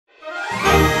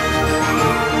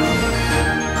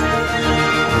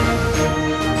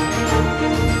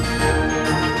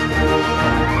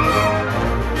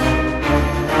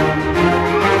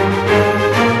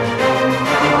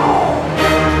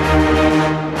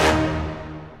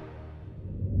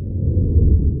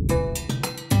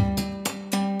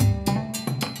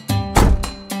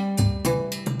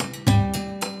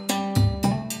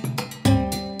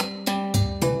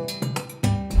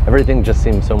everything just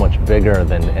seems so much bigger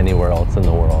than anywhere else in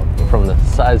the world. From the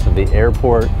size of the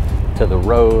airport, to the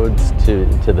roads, to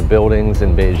the buildings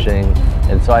in Beijing.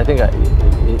 And so I think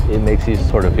it makes you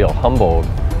sort of feel humbled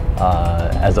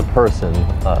as a person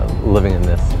living in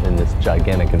this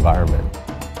gigantic environment.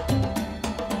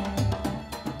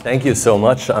 Thank you so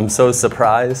much. I'm so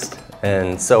surprised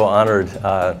and so honored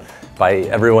by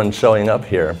everyone showing up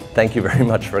here. Thank you very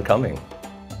much for coming.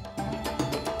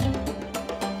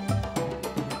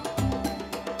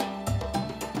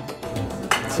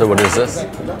 So what is this?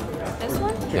 This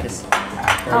one? Yes.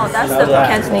 Oh, that's the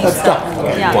Cantonese stuff.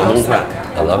 Yeah, those ones.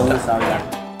 I love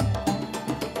that.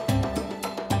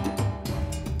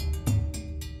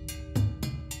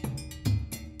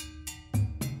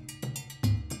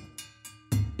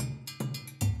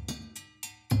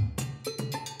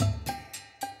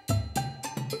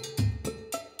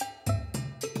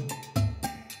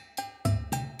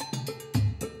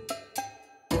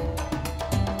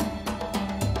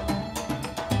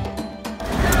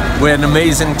 We had an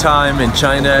amazing time in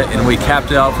China, and we capped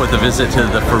it off with a visit to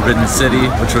the Forbidden City,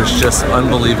 which was just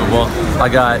unbelievable. I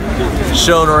got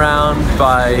shown around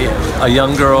by a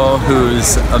young girl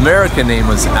whose American name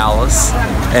was Alice,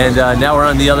 and now we're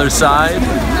on the other side,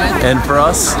 and for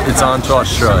us, it's on to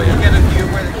Australia.